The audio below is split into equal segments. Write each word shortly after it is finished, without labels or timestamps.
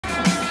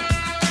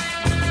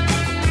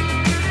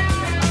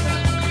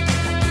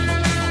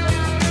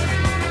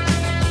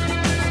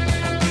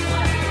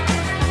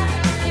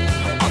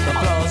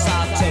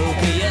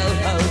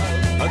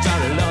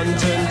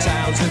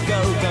sounds of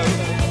go-go.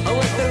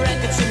 With the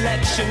record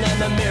selection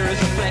and the mirror's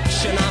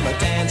reflection, I'm a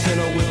dancing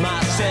with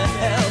myself.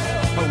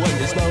 When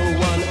there's no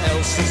one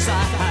else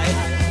inside,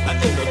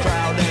 in the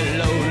crowded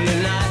lonely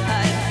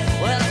night.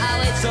 Well, I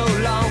wait so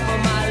long for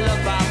my love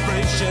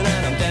vibration,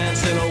 and I'm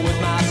dancing with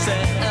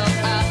myself.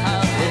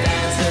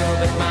 Dancing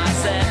with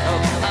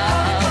myself.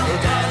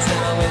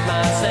 Dancing with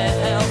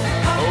myself.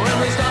 When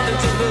there's nothing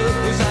to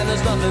lose and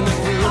there's nothing to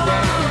prove,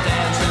 I'm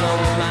dancing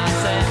with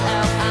myself.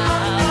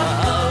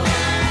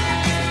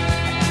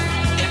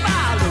 If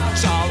I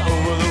looked all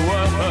over the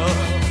world,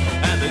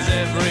 and there's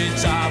every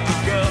type of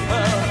girl,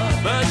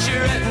 but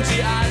your empty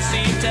eyes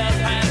seem to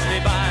pass me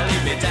by,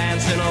 leave me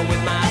dancing on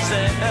with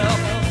myself.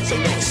 So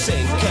let's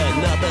sink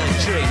another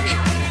drink,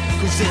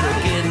 'cause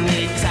it'll give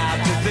me time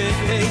to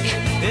think.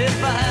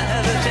 If I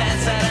had